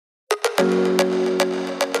Hi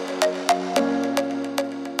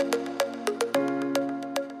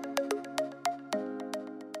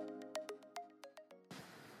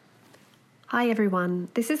everyone,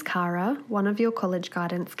 this is Cara, one of your college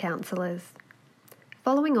guidance counsellors.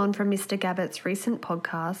 Following on from Mr. Gabbett's recent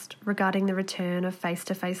podcast regarding the return of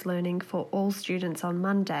face-to-face learning for all students on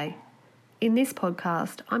Monday, in this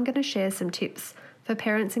podcast I'm going to share some tips for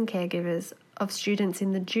parents and caregivers of students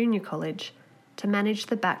in the junior college to manage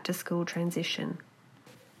the back-to-school transition.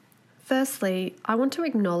 Firstly, I want to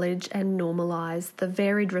acknowledge and normalise the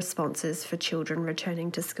varied responses for children returning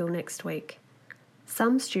to school next week.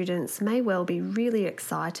 Some students may well be really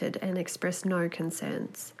excited and express no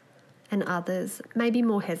concerns, and others may be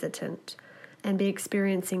more hesitant and be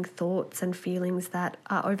experiencing thoughts and feelings that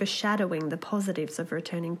are overshadowing the positives of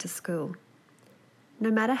returning to school. No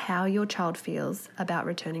matter how your child feels about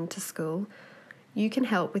returning to school, you can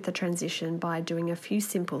help with the transition by doing a few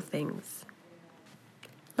simple things.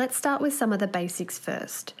 Let's start with some of the basics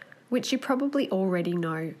first, which you probably already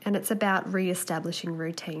know, and it's about re-establishing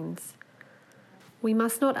routines. We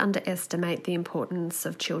must not underestimate the importance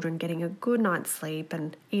of children getting a good night's sleep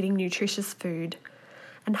and eating nutritious food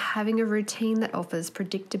and having a routine that offers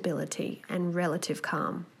predictability and relative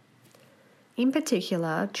calm. In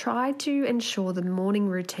particular, try to ensure the morning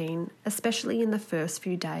routine, especially in the first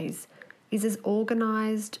few days, is as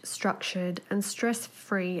organised, structured and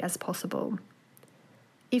stress-free as possible.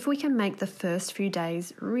 If we can make the first few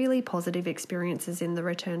days really positive experiences in the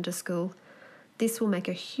return to school, this will make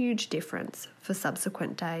a huge difference for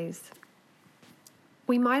subsequent days.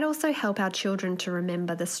 We might also help our children to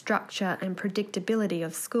remember the structure and predictability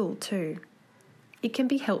of school too. It can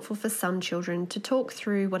be helpful for some children to talk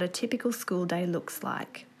through what a typical school day looks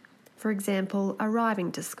like. For example,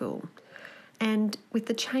 arriving to school. And with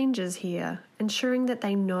the changes here, ensuring that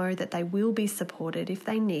they know that they will be supported if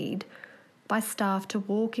they need by staff to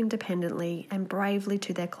walk independently and bravely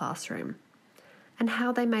to their classroom, and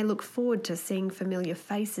how they may look forward to seeing familiar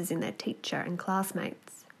faces in their teacher and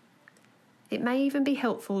classmates. It may even be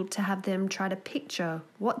helpful to have them try to picture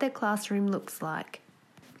what their classroom looks like,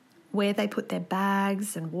 where they put their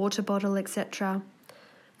bags and water bottle, etc.,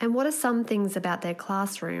 and what are some things about their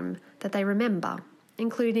classroom that they remember,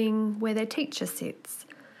 including where their teacher sits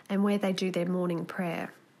and where they do their morning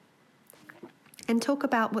prayer. And talk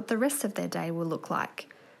about what the rest of their day will look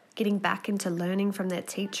like, getting back into learning from their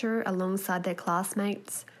teacher alongside their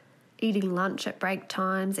classmates, eating lunch at break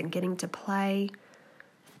times and getting to play.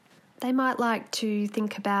 They might like to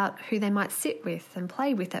think about who they might sit with and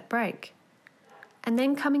play with at break. And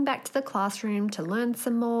then coming back to the classroom to learn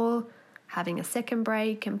some more, having a second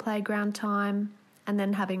break and playground time, and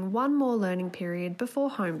then having one more learning period before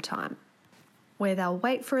home time, where they'll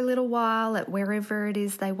wait for a little while at wherever it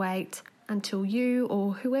is they wait until you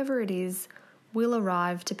or whoever it is will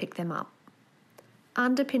arrive to pick them up.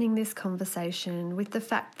 Underpinning this conversation with the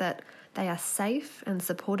fact that they are safe and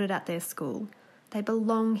supported at their school, they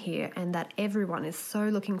belong here, and that everyone is so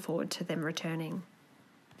looking forward to them returning.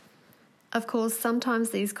 Of course,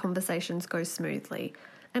 sometimes these conversations go smoothly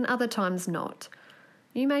and other times not.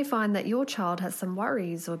 You may find that your child has some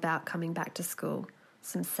worries about coming back to school,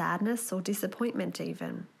 some sadness or disappointment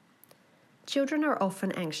even. Children are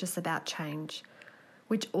often anxious about change,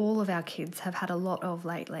 which all of our kids have had a lot of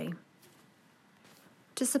lately.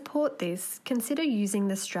 To support this, consider using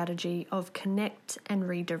the strategy of connect and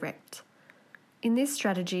redirect. In this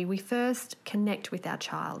strategy, we first connect with our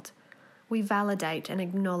child. We validate and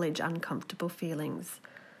acknowledge uncomfortable feelings,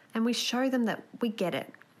 and we show them that we get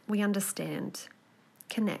it, we understand.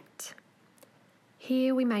 Connect.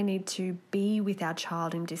 Here we may need to be with our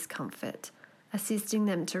child in discomfort, assisting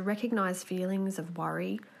them to recognise feelings of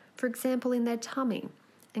worry, for example in their tummy,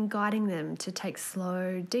 and guiding them to take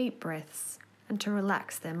slow, deep breaths and to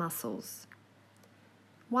relax their muscles.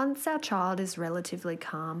 Once our child is relatively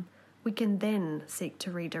calm, we can then seek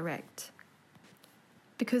to redirect.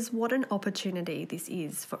 Because what an opportunity this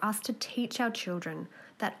is for us to teach our children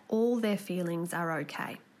that all their feelings are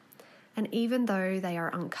okay. And even though they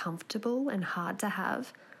are uncomfortable and hard to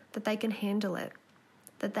have, that they can handle it.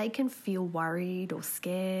 That they can feel worried or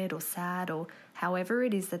scared or sad or however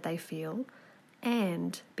it is that they feel,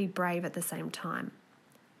 and be brave at the same time.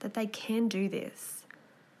 That they can do this.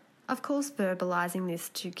 Of course, verbalising this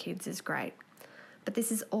to kids is great, but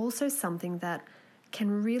this is also something that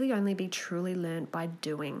can really only be truly learned by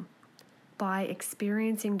doing, by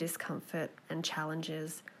experiencing discomfort and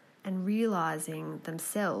challenges and realising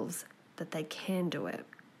themselves that they can do it.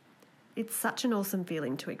 It's such an awesome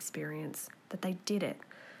feeling to experience that they did it,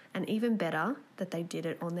 and even better, that they did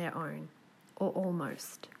it on their own, or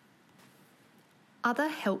almost. Other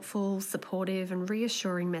helpful, supportive and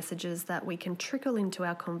reassuring messages that we can trickle into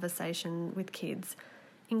our conversation with kids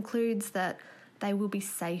includes that they will be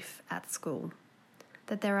safe at school,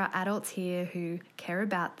 that there are adults here who care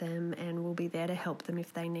about them and will be there to help them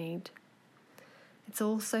if they need. It's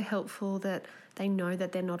also helpful that they know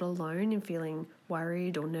that they're not alone in feeling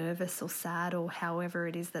worried or nervous or sad or however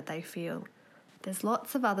it is that they feel. There's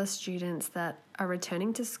lots of other students that are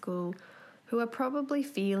returning to school who are probably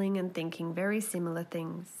feeling and thinking very similar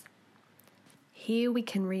things. Here we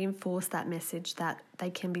can reinforce that message that they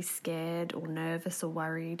can be scared or nervous or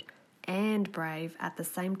worried and brave at the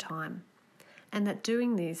same time, and that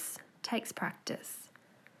doing this takes practice.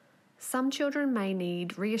 Some children may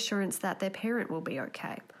need reassurance that their parent will be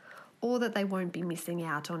okay, or that they won't be missing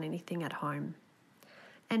out on anything at home.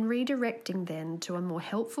 And redirecting then to a more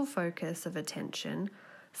helpful focus of attention,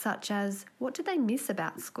 such as what do they miss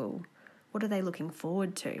about school? What are they looking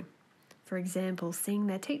forward to? For example, seeing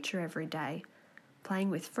their teacher every day, playing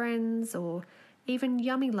with friends, or even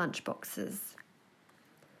yummy lunchboxes.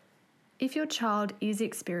 If your child is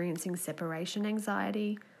experiencing separation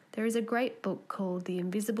anxiety, there is a great book called The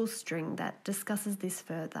Invisible String that discusses this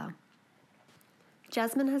further.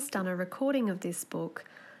 Jasmine has done a recording of this book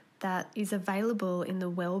that is available in the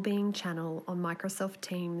Wellbeing channel on Microsoft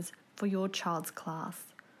Teams for your child's class.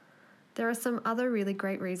 There are some other really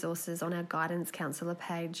great resources on our guidance counsellor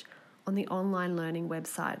page on the online learning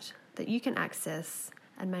website that you can access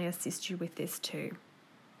and may assist you with this too.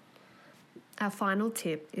 Our final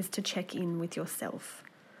tip is to check in with yourself.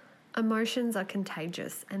 Emotions are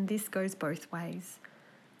contagious, and this goes both ways.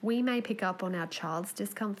 We may pick up on our child's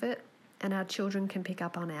discomfort, and our children can pick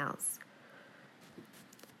up on ours.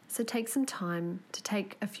 So take some time to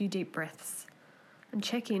take a few deep breaths and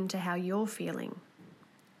check into how you're feeling.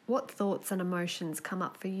 What thoughts and emotions come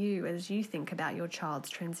up for you as you think about your child's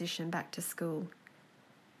transition back to school?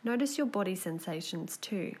 Notice your body sensations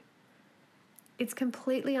too. It's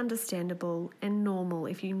completely understandable and normal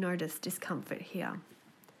if you notice discomfort here,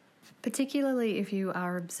 particularly if you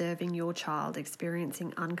are observing your child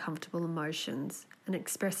experiencing uncomfortable emotions and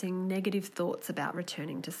expressing negative thoughts about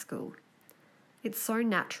returning to school. It's so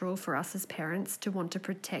natural for us as parents to want to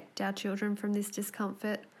protect our children from this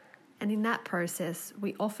discomfort, and in that process,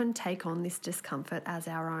 we often take on this discomfort as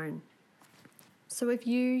our own. So if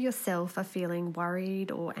you yourself are feeling worried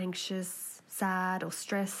or anxious, sad or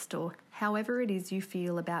stressed, or however it is you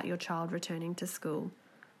feel about your child returning to school,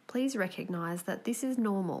 please recognise that this is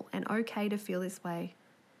normal and okay to feel this way.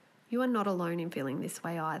 You are not alone in feeling this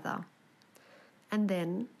way either. And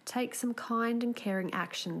then take some kind and caring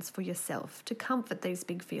actions for yourself to comfort these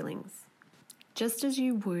big feelings, just as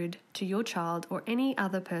you would to your child or any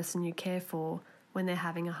other person you care for when they're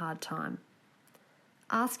having a hard time.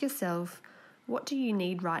 Ask yourself, what do you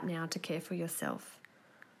need right now to care for yourself?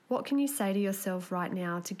 What can you say to yourself right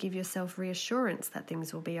now to give yourself reassurance that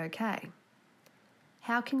things will be okay?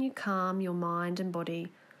 How can you calm your mind and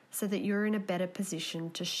body so that you're in a better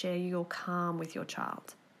position to share your calm with your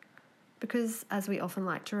child? Because, as we often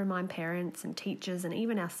like to remind parents and teachers and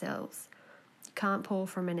even ourselves, you can't pour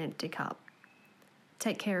from an empty cup.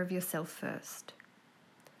 Take care of yourself first.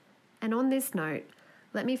 And on this note,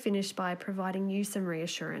 let me finish by providing you some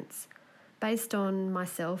reassurance based on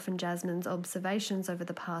myself and Jasmine's observations over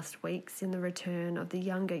the past weeks in the return of the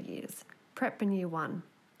younger years, Prep and Year 1,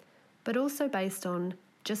 but also based on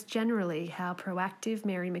just generally how proactive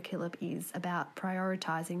Mary MacKillop is about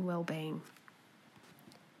prioritising wellbeing.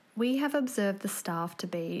 We have observed the staff to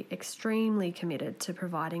be extremely committed to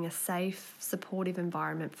providing a safe, supportive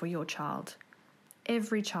environment for your child.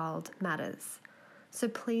 Every child matters, so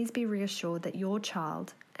please be reassured that your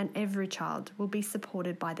child and every child will be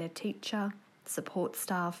supported by their teacher, support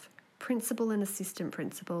staff, principal and assistant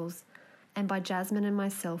principals, and by Jasmine and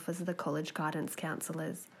myself as the college guidance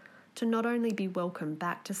counsellors, to not only be welcomed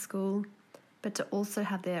back to school, but to also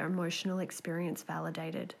have their emotional experience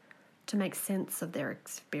validated, to make sense of their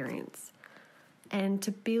experience, and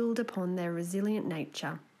to build upon their resilient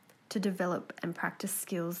nature, to develop and practice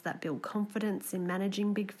skills that build confidence in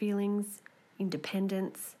managing big feelings,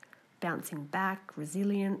 independence, bouncing back,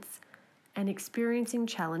 resilience, and experiencing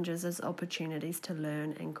challenges as opportunities to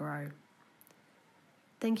learn and grow.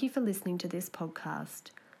 Thank you for listening to this podcast.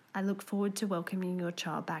 I look forward to welcoming your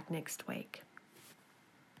child back next week.